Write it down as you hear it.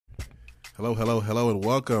Hello, hello, hello, and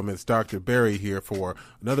welcome. It's Dr. Barry here for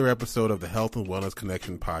another episode of the Health and Wellness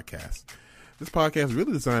Connection podcast. This podcast is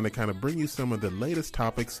really designed to kind of bring you some of the latest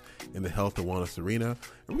topics in the health and wellness arena, and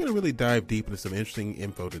we're going to really dive deep into some interesting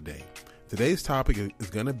info today. Today's topic is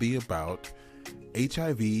going to be about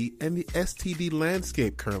HIV and the STD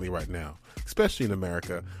landscape currently right now, especially in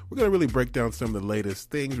America. We're going to really break down some of the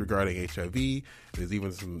latest things regarding HIV. There's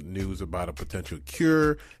even some news about a potential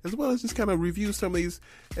cure, as well as just kind of review some of these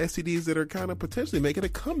STDs that are kind of potentially making a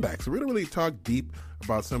comeback. So we're going to really talk deep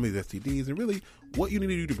about some of these STDs and really what you need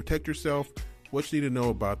to do to protect yourself, what you need to know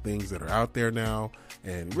about things that are out there now,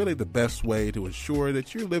 and really the best way to ensure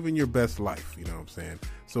that you're living your best life. You know what I'm saying?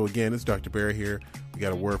 So again, it's Dr. Barry here. We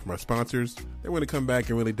got a word from our sponsors. They're going to come back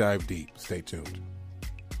and really dive deep. Stay tuned.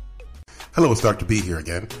 Hello, it's Dr. B here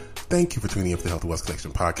again. Thank you for tuning in for the Health and Wellness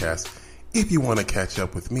Connection podcast. If you want to catch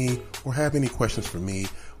up with me or have any questions for me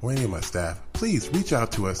or any of my staff, please reach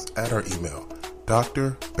out to us at our email,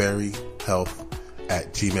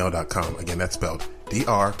 drbarryhealth@gmail.com. Again, that's spelled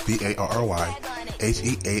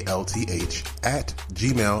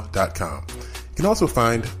drbarryhealth@gmail.com. You can also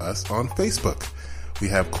find us on Facebook. We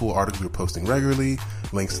have cool articles we're posting regularly,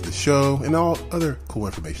 links to the show, and all other cool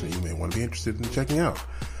information that you may want to be interested in checking out.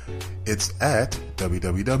 It's at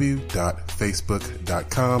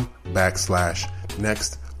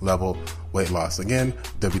www.facebook.com/next-level-weight-loss. Again,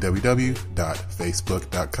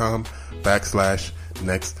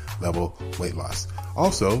 www.facebook.com/next-level-weight-loss.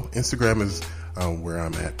 Also, Instagram is where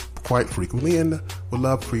I'm at quite frequently and would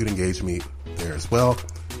love for you to engage me there as well.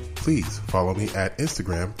 Please follow me at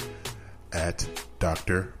Instagram at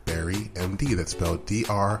Dr. Barry MD. That's spelled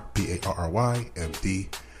DRBARRYMD.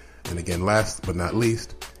 And again, last but not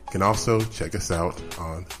least, you can also check us out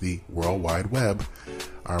on the World Wide Web.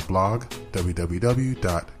 Our blog,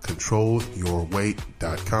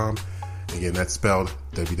 www.controlyourweight.com. Again, that's spelled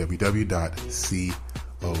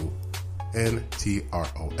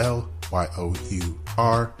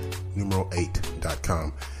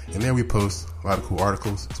www.controlyour8.com. And there we post a lot of cool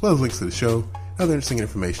articles, as well as links to the show, and other interesting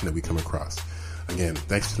information that we come across. Again,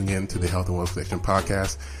 thanks for tuning in to the Health and Wellness Connection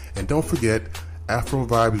podcast. And don't forget, Afro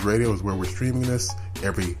Vibes Radio is where we're streaming this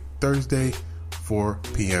every Thursday, 4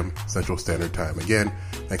 p.m. Central Standard Time. Again,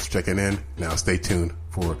 thanks for checking in. Now stay tuned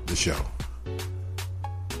for the show.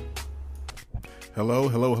 Hello,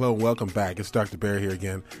 hello, hello. Welcome back. It's Dr. Barry here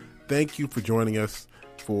again. Thank you for joining us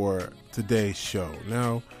for today's show.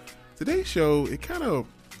 Now, today's show, it kind of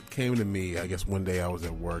came to me, I guess one day I was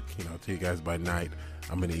at work, to you guys by night,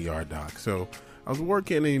 I'm an ER doc. So I was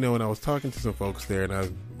working, and I was talking to some folks there, and I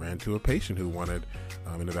ran to a patient who wanted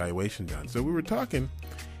an evaluation done. So we were talking.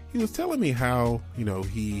 He was telling me how,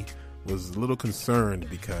 he was a little concerned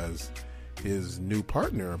because his new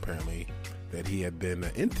partner, apparently, that he had been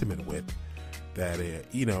intimate with, that,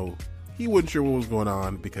 he wasn't sure what was going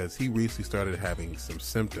on because he recently started having some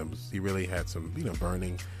symptoms. He really had some,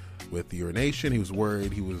 burning with urination. He was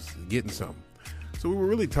worried he was getting some. So we were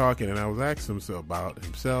really talking, and I was asking him about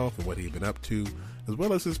himself and what he'd been up to, as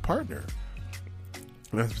well as his partner.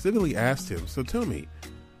 And I specifically asked him, so tell me,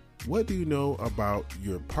 what do you know about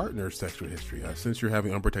your partner's sexual history? Since you're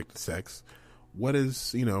having unprotected sex, what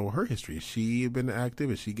is, her history? Has she been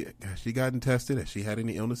active? Has she gotten tested? Has she had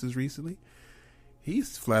any illnesses recently?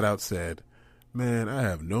 He's flat out said, man, I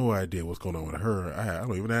have no idea what's going on with her. I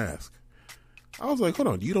don't even ask. I was like, hold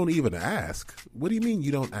on, you don't even ask? What do you mean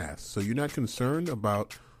you don't ask? So you're not concerned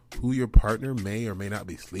about who your partner may or may not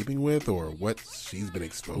be sleeping with or what she's been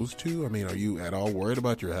exposed to? I mean, are you at all worried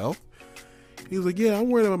about your health? He was like, yeah, I'm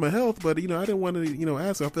worried about my health, but, I didn't want to,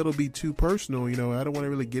 ask. I thought it'll be too personal. I don't want to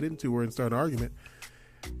really get into her and start an argument.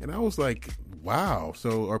 And I was like, wow.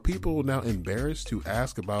 So are people now embarrassed to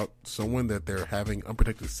ask about someone that they're having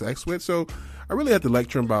unprotected sex with? So I really had to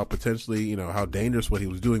lecture him about potentially, how dangerous what he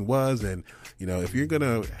was doing was. And, if you're going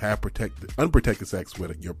to have unprotected sex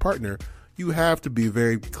with your partner, you have to be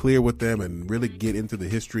very clear with them and really get into the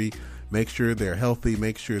history. Make sure they're healthy.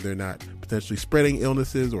 Make sure they're not potentially spreading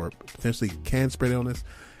illnesses or potentially can spread illness.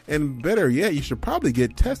 And better yet, you should probably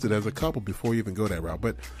get tested as a couple before you even go that route.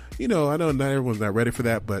 But, I know not everyone's not ready for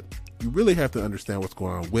that, but you really have to understand what's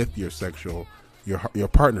going on with your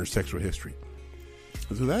partner's sexual history.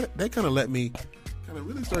 And so that kind of let me kind of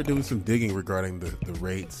really start doing some digging regarding the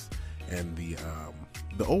rates and the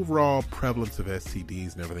overall prevalence of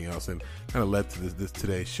STDs and everything else, and kind of led to this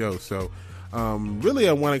today's show. So really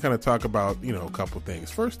I want to kind of talk about, a couple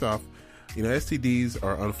things. First off, STDs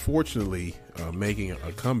are unfortunately making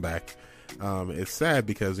a comeback. It's sad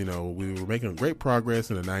because, we were making great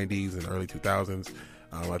progress in the 90s and early 2000s.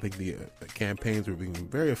 I think the campaigns were being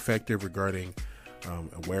very effective regarding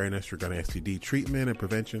awareness regarding STD treatment and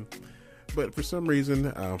prevention. But for some reason,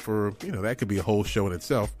 that could be a whole show in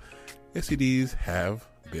itself, STDs have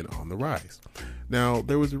been on the rise. Now,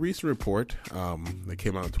 there was a recent report that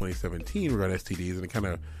came out in 2017 regarding STDs, and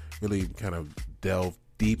it really delved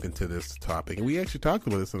deep into this topic. And we actually talked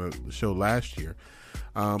about this on a show last year.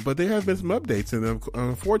 But there have been some updates, and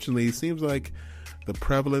unfortunately, it seems like the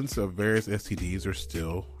prevalence of various STDs are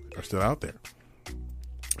still out there.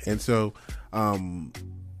 And so,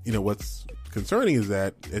 what's concerning is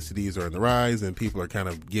that STDs are on the rise, and people are kind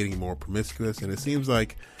of getting more promiscuous. And it seems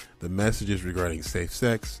like the messages regarding safe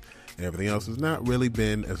sex and everything else has not really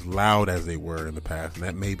been as loud as they were in the past, and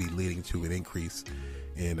that may be leading to an increase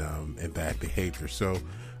in bad behavior. So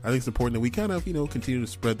I think it's important that we continue to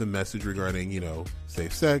spread the message regarding,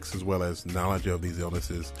 safe sex, as well as knowledge of these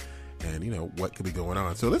illnesses and, what could be going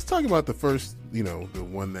on. So let's talk about the first, the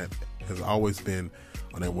one that has always been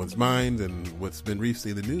on everyone's mind and what's been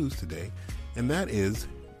recently in the news today, and that is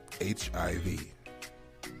HIV.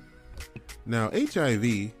 Now,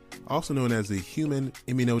 HIV, also known as the human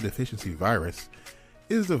immunodeficiency virus,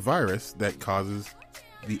 is the virus that causes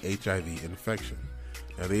the HIV infection.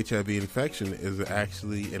 Now, the HIV infection is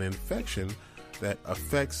actually an infection that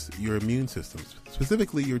affects your immune system,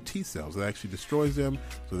 specifically your T cells. It actually destroys them,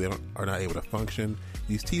 so they are not able to function.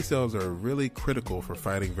 These T cells are really critical for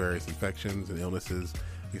fighting various infections and illnesses,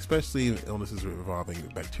 especially illnesses involving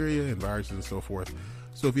bacteria and viruses and so forth.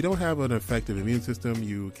 So if you don't have an effective immune system,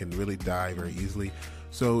 you can really die very easily.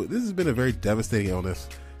 So this has been a very devastating illness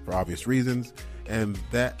for obvious reasons. And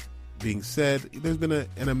that being said, there's been an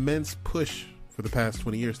immense push for the past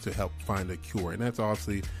 20 years to help find a cure. And that's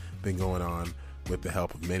obviously been going on with the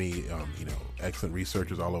help of many, excellent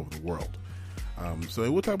researchers all over the world. So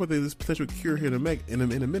we'll talk about this potential cure here in a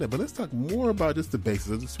minute, but let's talk more about just the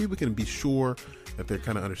basics so people can be sure that they're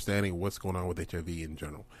kind of understanding what's going on with HIV in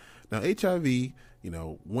general. Now, HIV,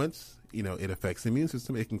 once, it affects the immune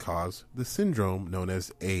system, it can cause the syndrome known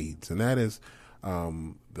as AIDS. And that is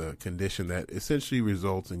the condition that essentially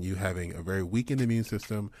results in you having a very weakened immune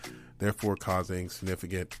system, therefore causing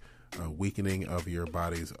significant weakening of your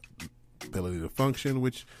body's ability to function,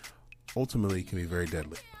 which ultimately can be very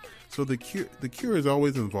deadly. So the cure is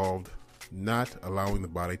always involved not allowing the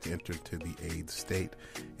body to enter into the AIDS state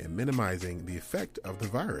and minimizing the effect of the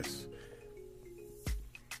virus.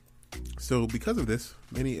 So because of this,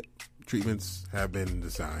 many treatments have been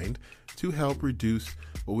designed to help reduce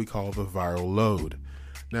what we call the viral load.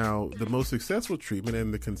 Now, the most successful treatment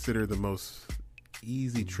and considered the most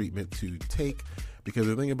easy treatment to take, because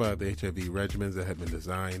the thing about the HIV regimens that have been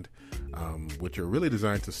designed, which are really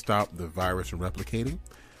designed to stop the virus from replicating,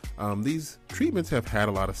 these treatments have had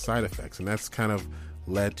a lot of side effects, and that's kind of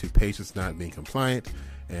led to patients not being compliant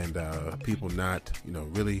and people not,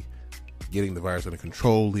 really getting the virus under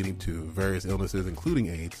control, leading to various illnesses, including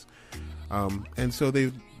AIDS. And so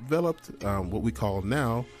they've developed what we call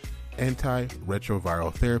now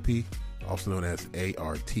antiretroviral therapy, also known as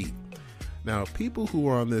ART. Now, people who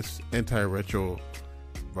are on this antiretroviral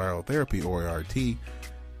therapy, or ART,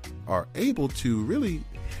 are able to really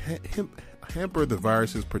hamper the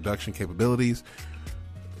virus's production capabilities,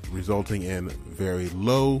 resulting in very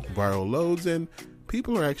low viral loads, and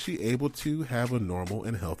people are actually able to have a normal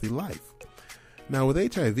and healthy life. Now,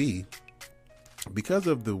 with HIV, because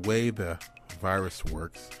of the way the virus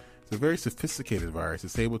works, it's a very sophisticated virus.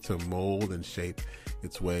 It's able to mold and shape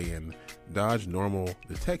its way and dodge normal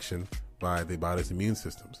detection by the body's immune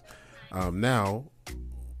systems. Now,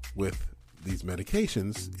 with these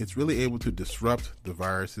medications, it's really able to disrupt the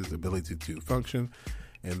virus's ability to function,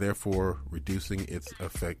 and therefore reducing its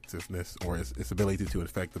effectiveness or its ability to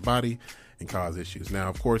infect the body and cause issues. Now,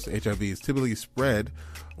 of course, HIV is typically spread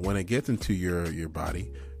when it gets into your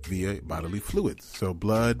body via bodily fluids. So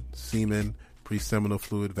blood, semen, preseminal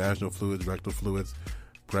fluid, vaginal fluids, rectal fluids,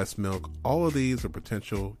 breast milk, all of these are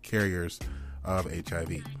potential carriers of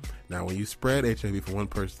HIV. Now, when you spread HIV from one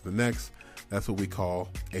person to the next, that's what we call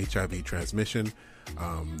HIV transmission.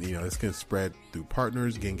 This can spread through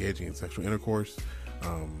partners engaging in sexual intercourse,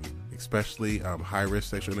 especially high-risk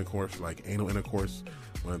sexual intercourse like anal intercourse.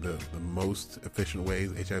 One of the most efficient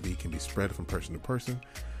ways HIV can be spread from person to person.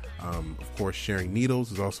 Of course, sharing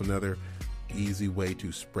needles is also another easy way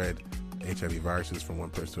to spread HIV viruses from one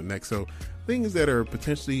person to the next. So things that are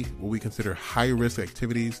potentially what we consider high-risk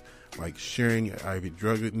activities, like sharing IV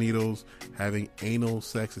drug needles, having anal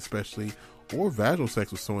sex especially, or vaginal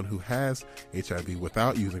sex with someone who has HIV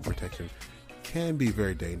without using protection, can be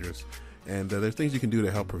very dangerous. And there's things you can do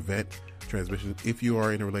to help prevent transmission if you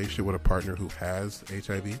are in a relationship with a partner who has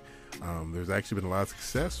HIV. There's actually been a lot of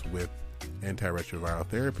success with antiretroviral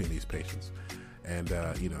therapy in these patients. And,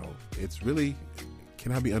 it's really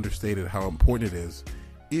cannot be understated how important it is,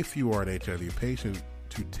 if you are an HIV patient,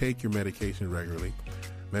 to take your medication regularly.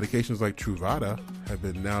 Medications like Truvada have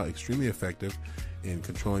been now extremely effective in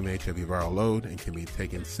controlling the HIV viral load and can be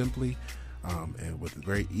taken simply and with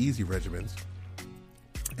very easy regimens.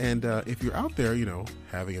 And if you're out there,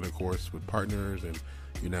 having intercourse with partners and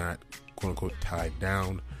you're not, quote unquote, tied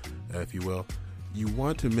down, if you will, you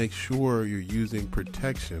want to make sure you're using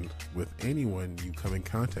protection with anyone you come in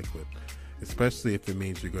contact with, especially if it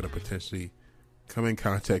means you're going to potentially come in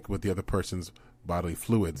contact with the other person's bodily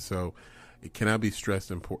fluids. So it cannot be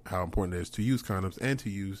stressed how important it is to use condoms and to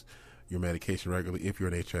use your medication regularly if you're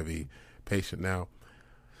an HIV patient. Now,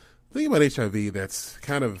 the thing about HIV that's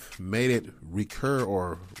kind of made it recur,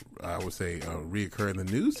 or I would say reoccur in the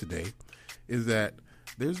news today, is that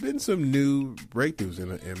there's been some new breakthroughs in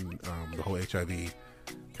the whole HIV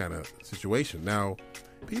kind of situation. Now,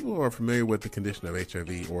 people who are familiar with the condition of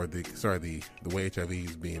HIV, or the way HIV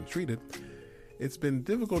is being treated, it's been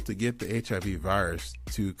difficult to get the HIV virus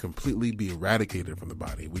to completely be eradicated from the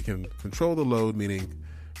body. We can control the load, meaning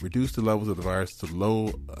reduce the levels of the virus to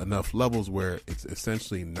low enough levels where it's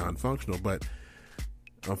essentially non-functional. But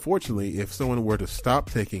unfortunately, if someone were to stop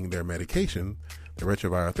taking their medication, the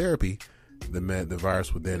retroviral therapy, the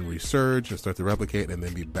virus would then resurge and start to replicate and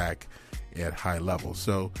then be back at high levels.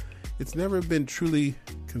 So it's never been truly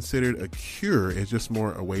considered a cure. It's just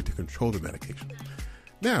more a way to control the medication.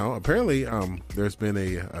 Now, apparently, there's been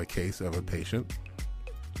a case of a patient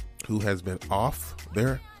who has been off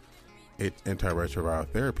their antiretroviral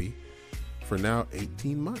therapy for now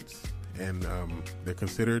 18 months, and they're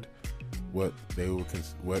considered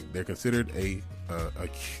they're considered a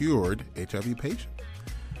cured HIV patient.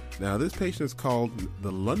 Now, this patient is called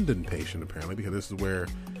the London patient, apparently, because this is where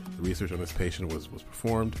the research on this patient was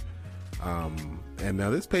performed. And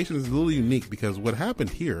now this patient is a little unique because what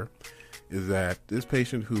happened here is that this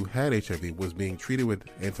patient who had HIV was being treated with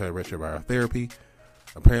antiretroviral therapy.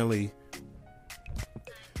 Apparently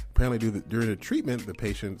during the treatment, the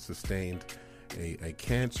patient sustained a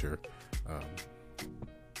cancer.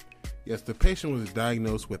 Yes, the patient was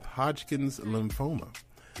diagnosed with Hodgkin's lymphoma.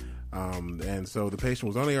 And so the patient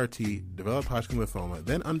was on ART, developed Hodgkin's lymphoma,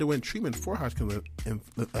 then underwent treatment for Hodgkin's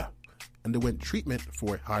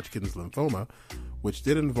lymphoma, which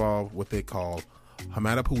did involve what they call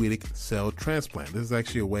hematopoietic cell transplant. This is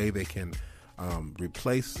actually a way they can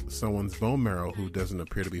replace someone's bone marrow who doesn't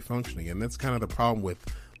appear to be functioning. And that's kind of the problem with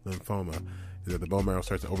lymphoma, is that the bone marrow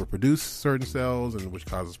starts to overproduce certain cells, and which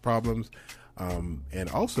causes problems. And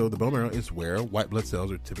also, the bone marrow is where white blood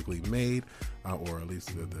cells are typically made, or at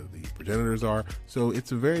least the progenitors are. So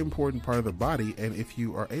it's a very important part of the body, and if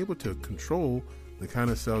you are able to control the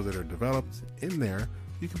kind of cells that are developed in there,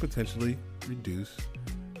 you can potentially reduce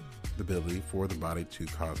the ability for the body to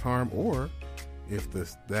cause harm. Or if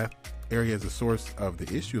that area is the source of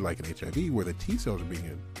the issue, like in HIV, where the T cells are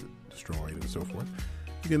being destroyed and so forth,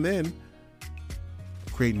 you can then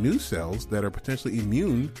create new cells that are potentially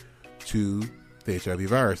immune to the HIV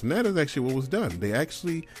virus. And that is actually what was done. They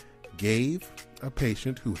actually gave a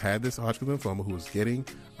patient who had this Hodgkin's lymphoma, who was getting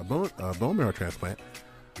a bone marrow transplant,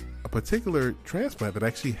 a particular transplant that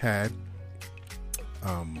actually had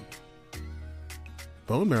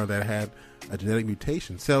bone marrow that had a genetic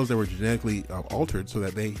mutation, cells that were genetically altered so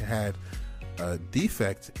that they had a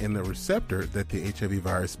defect in the receptor that the HIV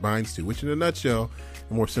virus binds to, which in a nutshell,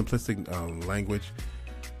 in more simplistic language,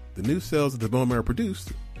 the new cells that the bone marrow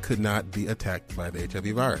produced could not be attacked by the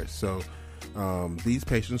HIV virus. So these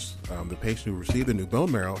patients, the patient who received the new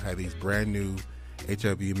bone marrow had these brand new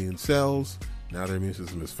HIV immune cells. Now their immune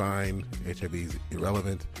system is fine, HIV is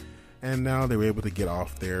irrelevant, and now they were able to get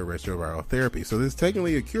off their retroviral therapy. So this is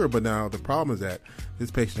technically a cure, but now the problem is that this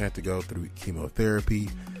patient had to go through chemotherapy,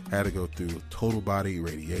 had to go through total body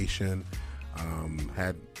irradiation,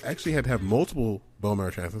 had to have multiple bone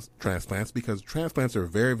marrow transplants, because transplants are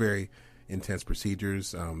very, very intense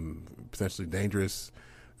procedures, potentially dangerous.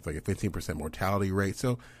 It's like a 15% mortality rate.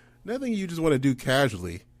 So nothing you just want to do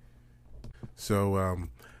casually. So,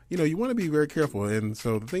 you want to be very careful. And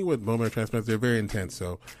so the thing with bone marrow transplants, they're very intense.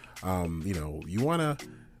 So, you want to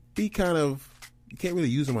be you can't really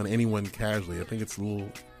use them on anyone casually. I think it's a little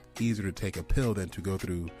easier to take a pill than to go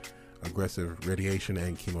through aggressive radiation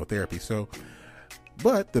and chemotherapy. So,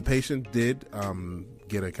 but the patient did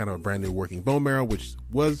get a kind of a brand new working bone marrow, which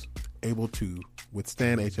was able to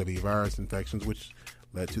withstand HIV virus infections, which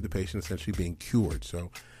led to the patient essentially being cured.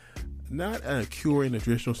 So not a cure in the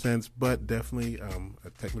traditional sense, but definitely a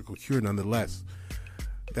technical cure nonetheless.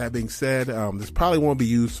 That being said, this probably won't be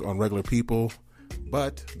used on regular people,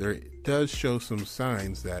 but there does show some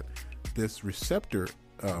signs that this receptor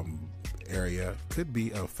area could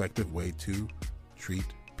be an effective way to treat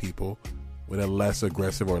people with a less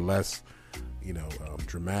aggressive or less,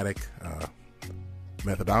 dramatic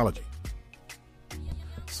methodology.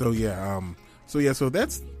 So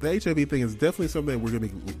that's the HIV thing is definitely something that we're going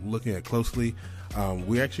to be looking at closely.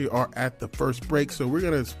 We actually are at the first break, so we're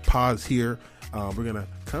going to pause here. We're going to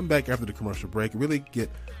come back after the commercial break, really get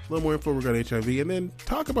a little more info regarding HIV, and then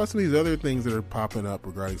talk about some of these other things that are popping up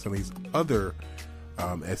regarding some of these other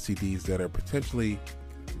STDs that are potentially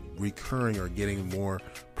recurring or getting more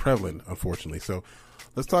prevalent, unfortunately. So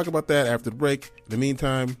let's talk about that after the break. In the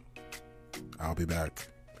meantime, I'll be back.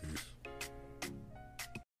 Peace.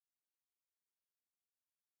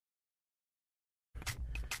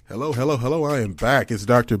 Hello. I am back. It's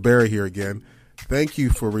Dr. Barry here again. Thank you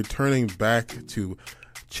for returning back to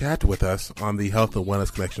chat with us on the Health and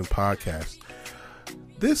Wellness Connection podcast.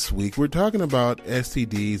 This week, we're talking about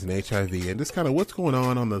STDs and HIV and just kind of what's going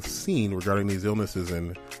on the scene regarding these illnesses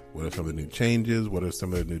and what are some of the new changes, what are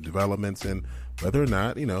some of the new developments, and whether or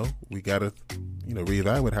not, we got to,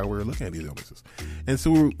 reevaluate how we're looking at these illnesses. And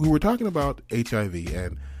so we were talking about HIV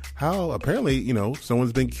and how apparently,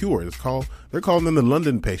 someone's been cured. They're calling them the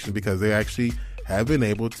London patient because they actually have been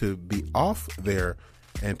able to be off their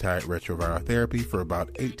antiretroviral therapy for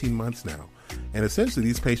about 18 months now. And essentially,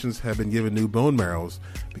 these patients have been given new bone marrows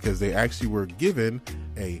because they actually were given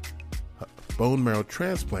a bone marrow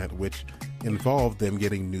transplant, which involved them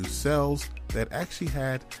getting new cells that actually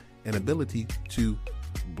had an ability to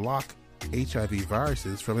block HIV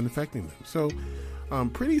viruses from infecting them. So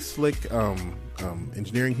pretty slick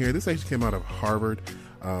engineering here. This actually came out of Harvard.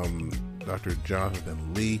 Dr.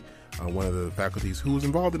 Jonathan Lee, one of the faculties who was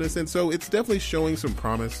involved in this. And so it's definitely showing some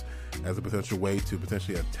promise as a potential way to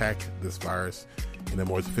potentially attack this virus in a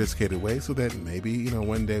more sophisticated way so that maybe,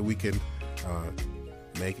 one day we can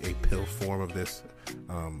make a pill form of this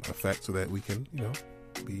effect so that we can,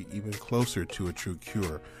 be even closer to a true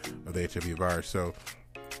cure of the HIV virus. So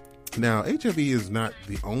now HIV is not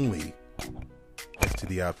the only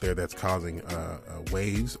STD out there that's causing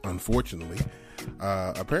waves, unfortunately.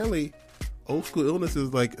 Apparently, old school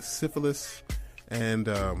illnesses like syphilis and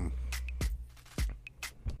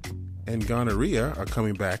gonorrhea are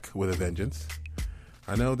coming back with a vengeance.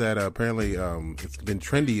 I know that apparently it's been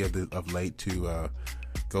trendy of late to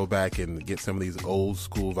go back and get some of these old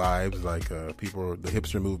school vibes, like the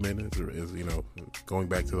hipster movement is going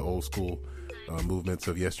back to the old school movements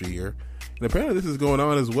of yesteryear. And apparently this is going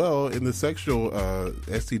on as well in the sexual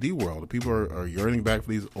STD world. People are yearning back for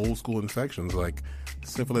these old school infections like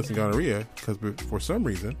syphilis and gonorrhea because for some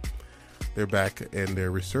reason they're back and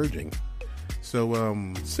they're resurging.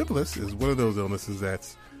 So syphilis is one of those illnesses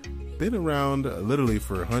that's been around literally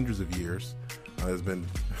for hundreds of years. There's been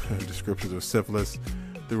descriptions of syphilis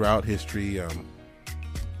throughout history.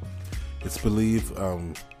 It's believed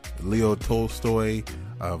Leo Tolstoy,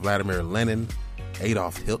 Vladimir Lenin,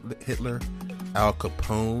 Adolf Hitler, Al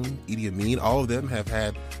Capone, Idi Amin, all of them have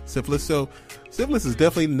had syphilis. So syphilis is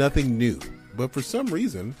definitely nothing new. But for some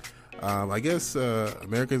reason, I guess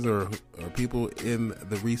Americans or people in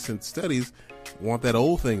the recent studies want that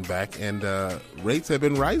old thing back, and rates have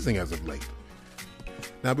been rising as of late.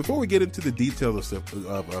 Now, before we get into the details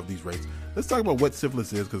of these rates, let's talk about what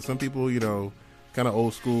syphilis is, because some people, kind of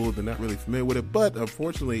old school, they're not really familiar with it, but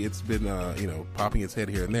unfortunately it's been, popping its head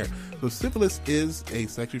here and there. So syphilis is a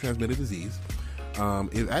sexually transmitted disease.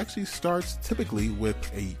 It actually starts typically with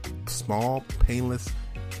a small, painless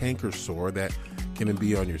canker sore that can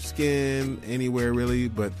be on your skin, anywhere really,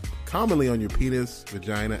 but commonly on your penis,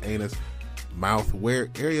 vagina, anus, mouth,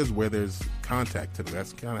 areas where there's contact to them.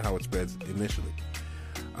 That's kind of how it spreads initially.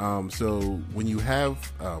 So when you have,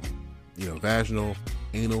 vaginal,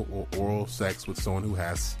 anal, or oral sex with someone who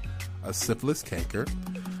has a syphilis canker,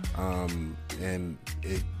 and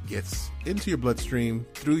it gets into your bloodstream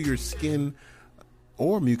through your skin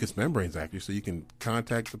or mucous membranes, actually, so you can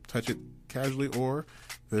touch it casually, or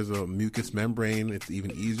if there's a mucous membrane, it's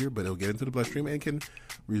even easier, but it'll get into the bloodstream and can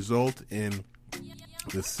result in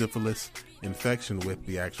the syphilis infection with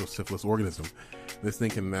the actual syphilis organism. This thing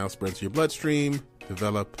can now spread to your bloodstream,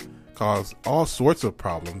 cause all sorts of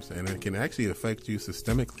problems, and it can actually affect you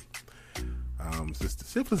systemically.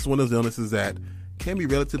 Syphilis is one of those illnesses that can be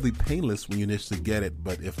relatively painless when you initially get it,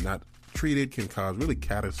 but if not treated, can cause really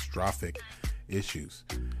catastrophic issues.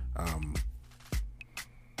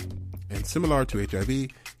 And similar to HIV,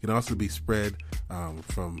 it can also be spread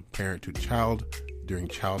from parent to child during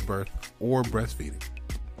childbirth or breastfeeding.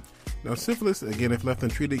 Now, syphilis, again, if left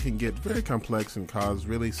untreated, can get very complex and cause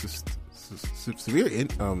really severe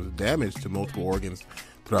damage to multiple organs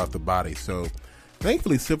throughout the body. So,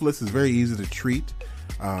 thankfully, syphilis is very easy to treat.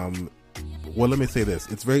 well, let me say this.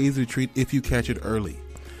 It's very easy to treat if you catch it early.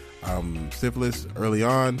 Syphilis early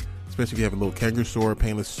on, especially if you have a little canker sore,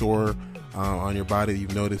 painless sore on your body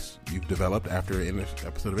you've noticed you've developed after an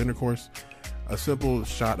episode of intercourse, a simple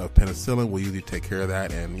shot of penicillin will usually take care of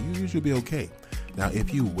that, and you usually be okay. Now,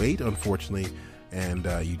 if you wait, unfortunately, and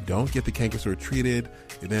you don't get the canker sore treated,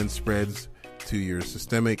 it then spreads to your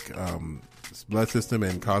systemic blood system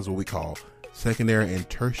and causes what we call secondary and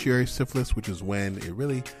tertiary syphilis, which is when it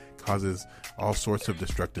really causes all sorts of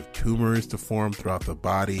destructive tumors to form throughout the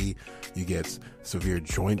body. You get severe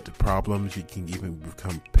joint problems. You can even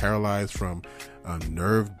become paralyzed from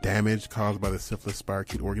nerve damage caused by the syphilis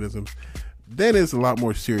spirochete organisms. Then it's a lot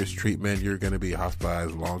more serious treatment. You're going to be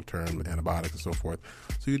hospitalized, long-term antibiotics and so forth.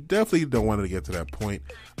 So you definitely don't want to get to that point.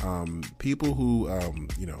 People who,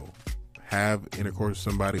 have intercourse with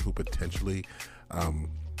somebody who potentially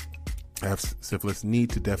have syphilis need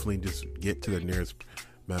to definitely just get to the nearest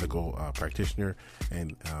medical practitioner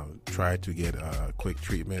and try to get a quick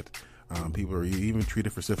treatment. People are even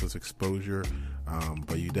treated for syphilis exposure,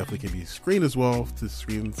 but you definitely can be screened as well to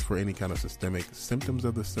screen for any kind of systemic symptoms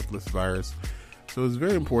of the syphilis virus. So it's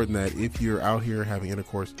very important that if you're out here having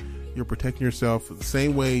intercourse, you're protecting yourself the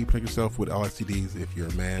same way you protect yourself with all STDs. If you're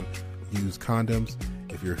a man, use condoms.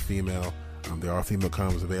 If you're a female, there are female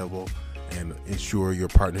condoms available, and ensure your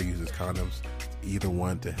partner uses condoms, either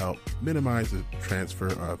one, to help minimize the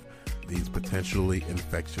transfer of these potentially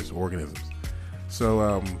infectious organisms.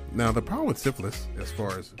 So now the problem with syphilis, as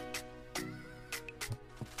far as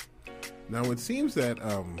now, it seems that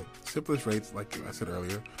syphilis rates, like I said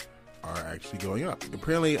earlier, are actually going up.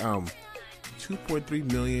 Apparently,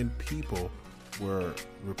 2.3 million people were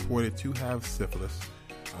reported to have syphilis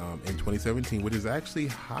in 2017, which is actually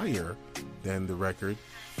higher than the record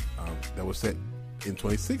that was set in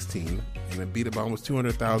 2016, and it beat about almost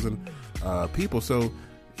 200,000 people. So,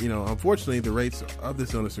 unfortunately, the rates of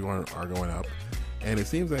this illness are going up, and it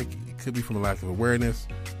seems like it could be from a lack of awareness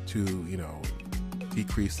to,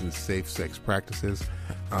 decrease in safe sex practices,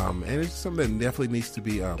 and it's something that definitely needs to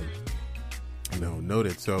be,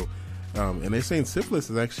 noted. So, and they're saying syphilis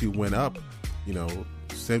has actually went up,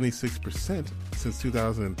 76% since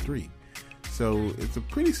 2003. So it's a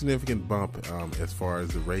pretty significant bump as far as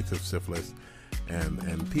the rates of syphilis,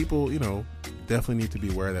 and people, definitely need to be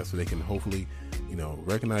aware of that so they can hopefully,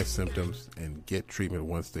 recognize symptoms and get treatment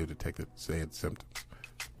once they've detected said symptoms.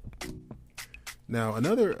 Now,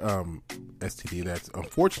 another STD that's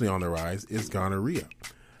unfortunately on the rise is gonorrhea.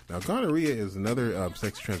 Now, gonorrhea is another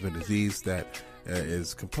sexually transmitted disease that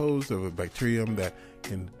is composed of a bacterium that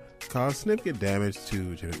can cause significant damage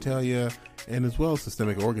to genitalia and as well as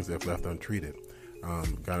systemic organs if left untreated.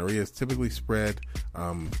 Gonorrhea is typically spread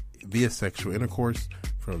via sexual intercourse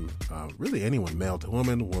from really anyone, male to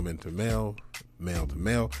woman, woman to male, male to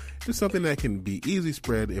male. It's something that can be easily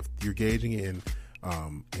spread if you're engaging in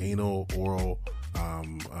anal, oral,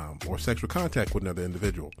 or sexual contact with another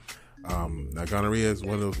individual. Now, gonorrhea is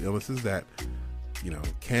one of those illnesses that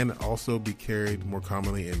can also be carried more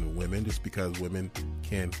commonly in women, just because women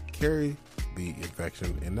can carry the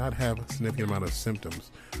infection and not have a significant amount of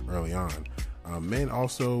symptoms early on. Men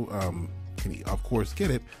also can, of course,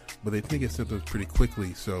 get it, but they tend to get symptoms pretty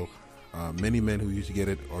quickly. So many men who usually get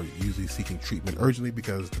it are usually seeking treatment urgently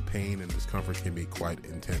because the pain and discomfort can be quite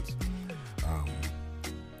intense.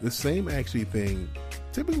 The same actually thing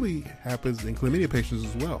typically happens in chlamydia patients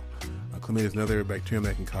as well. Chlamydia is another bacterium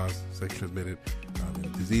that can cause sexually transmitted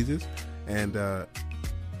diseases, and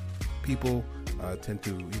people tend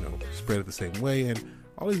to spread it the same way. And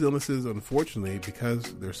all these illnesses, unfortunately,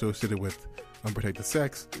 because they're associated with unprotected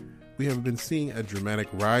sex, we have been seeing a dramatic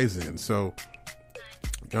rise in. So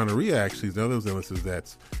gonorrhea actually is one of those illnesses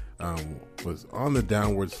that was on the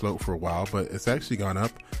downward slope for a while, but it's actually gone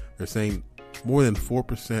up. They're saying more than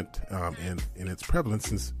 4% in its prevalence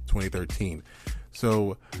since 2013.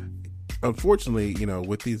 So unfortunately,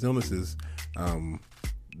 with these illnesses,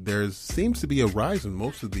 there seems to be a rise in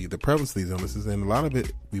most of the prevalence of these illnesses, and a lot of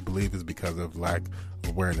it, we believe, is because of lack of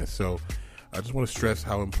awareness. So I just want to stress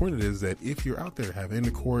how important it is that if you're out there having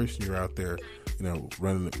intercourse, and you're out there,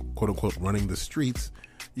 running, quote unquote, running the streets,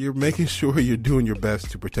 you're making sure you're doing your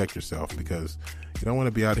best to protect yourself, because you don't want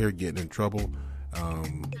to be out here getting in trouble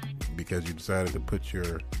because you decided to put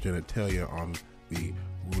your genitalia on the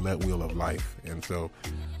roulette wheel of life. And so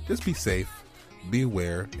just be safe, be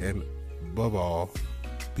aware, and above all,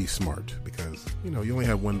 be smart, because you only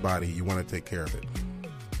have one body. You want to take care of it.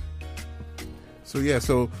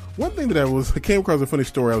 So one thing that I came across a funny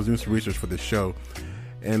story. I was doing some research for this show,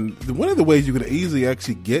 and one of the ways you could easily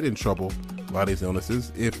actually get in trouble a lot of these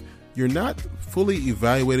illnesses, if you're not fully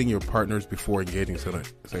evaluating your partners before engaging in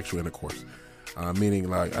sexual intercourse. Meaning,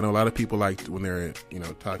 like, I know a lot of people like when they're,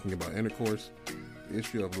 talking about intercourse, the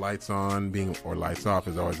issue of lights on or lights off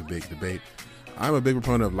is always a big debate. I'm a big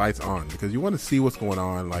proponent of lights on because you want to see what's going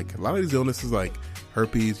on. Like, a lot of these illnesses, like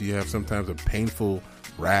herpes, you have sometimes a painful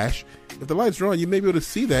rash. If the lights are on, you may be able to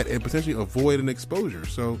see that and potentially avoid an exposure.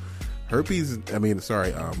 So syphilis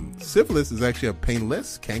is actually a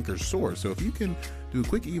painless canker sore. So if you can do a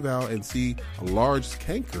quick eval and see a large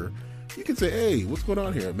canker, you can say, hey, what's going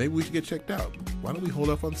on here? Maybe we should get checked out. Why don't we hold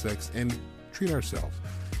off on sex and treat ourselves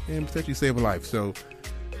and potentially save a life? So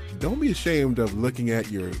don't be ashamed of looking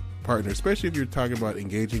at your partner, especially if you're talking about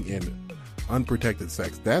engaging in unprotected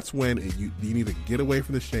sex. That's when you need to get away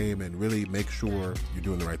from the shame and really make sure you're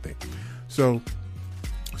doing the right thing. So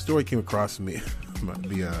a story came across me,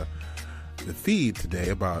 the feed today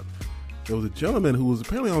about there was a gentleman who was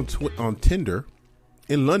apparently on Tinder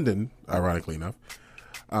in London, ironically enough,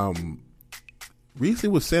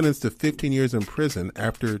 recently was sentenced to 15 years in prison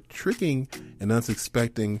after tricking an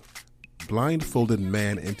unsuspecting blindfolded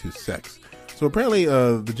man into sex. So apparently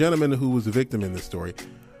the gentleman who was the victim in this story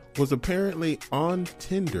was apparently on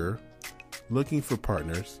Tinder looking for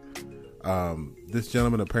partners. This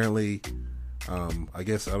gentleman apparently, I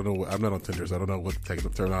guess, I don't know, I'm not on Tinder, so I don't know what the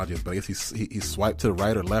technical terminology is, but I guess he swiped to the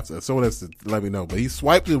right or left. Someone has to let me know. But he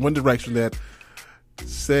swiped in one direction that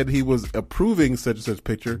said he was approving such and such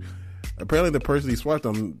picture. Apparently the person he swiped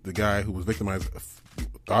on, the guy who was victimized,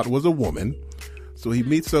 thought was a woman. So he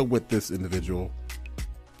meets up with this individual.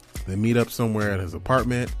 They meet up somewhere at his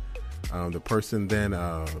apartment. The person then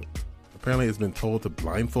apparently has been told to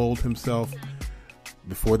blindfold himself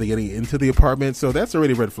before they getting into the apartment. So that's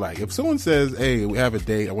already a red flag. If someone says, hey, we have a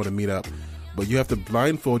date, I want to meet up, but you have to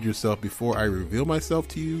blindfold yourself before I reveal myself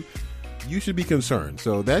to you, you should be concerned.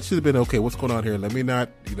 So that should have been, okay, what's going on here? Let me not,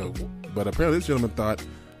 but apparently this gentleman thought,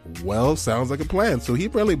 well, sounds like a plan. So he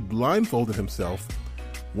apparently blindfolded himself,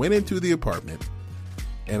 went into the apartment,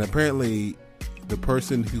 and apparently the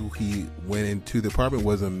person who he went into the apartment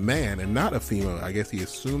was a man and not a female. I guess he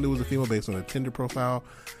assumed it was a female based on a Tinder profile.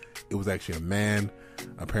 It was actually a man.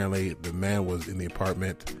 Apparently the man was in the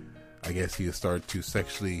apartment. I guess he started to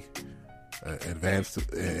sexually advance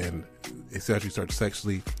and essentially started to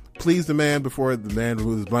sexually please the man before the man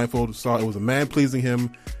removed his blindfold, saw it was a man pleasing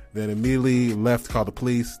him, then immediately left, called the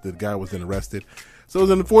police. The guy was then arrested. So it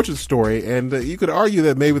was an unfortunate story, and you could argue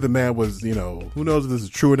that maybe the man was, who knows if this is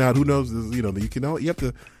true or not? Who knows? This, you have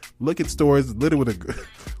to look at stories literally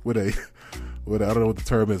with a I don't know what the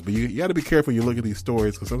term is, but you got to be careful when you look at these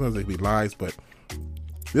stories because sometimes they can be lies. But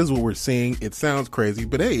this is what we're seeing. It sounds crazy,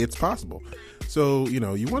 but hey, it's possible. So you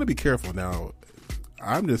want to be careful. Now,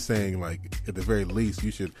 I'm just saying, like, at the very least,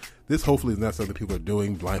 you should. This hopefully is not something people are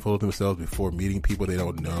doing, blindfolding themselves before meeting people they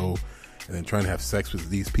don't know, and then trying to have sex with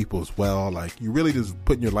these people as well. Like, you're really just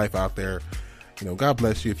putting your life out there. God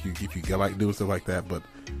bless you if you like doing stuff like that, but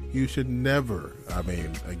you should never,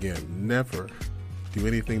 never do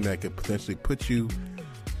anything that could potentially put you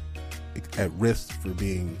at risk for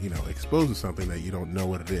being, exposed to something that you don't know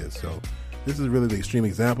what it is. So this is really the extreme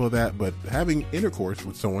example of that, but having intercourse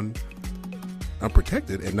with someone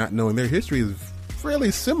unprotected and not knowing their history is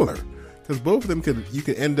fairly similar because both of them you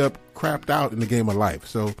could end up crapped out in the game of life.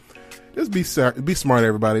 So just be smart,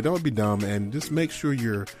 everybody. Don't be dumb, and just make sure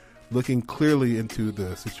you're looking clearly into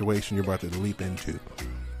the situation you're about to leap into.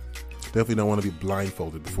 Definitely don't want to be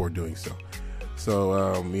blindfolded before doing so.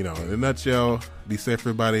 So, in a nutshell, be safe,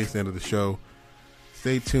 everybody. It's the end of the show.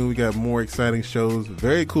 Stay tuned. We got more exciting shows.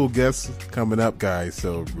 Very cool guests coming up, guys.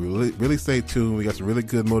 So really, really stay tuned. We got some really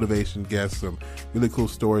good motivation guests, some really cool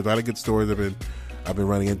stories. A lot of good stories I've been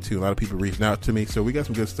running into. A lot of people reaching out to me. So we got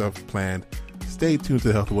some good stuff planned. Stay tuned to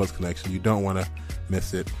the Health and Wealth Connection. You don't want to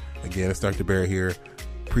miss it. Again, it's Dr. Bear here.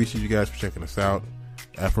 Appreciate you guys for checking us out.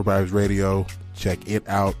 Afro-Vibes Radio. Check it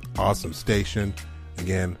out. Awesome station.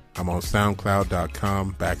 Again, I'm on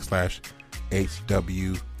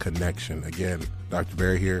SoundCloud.com/HW Connection. Again, Dr.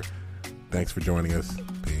 Bear here. Thanks for joining us.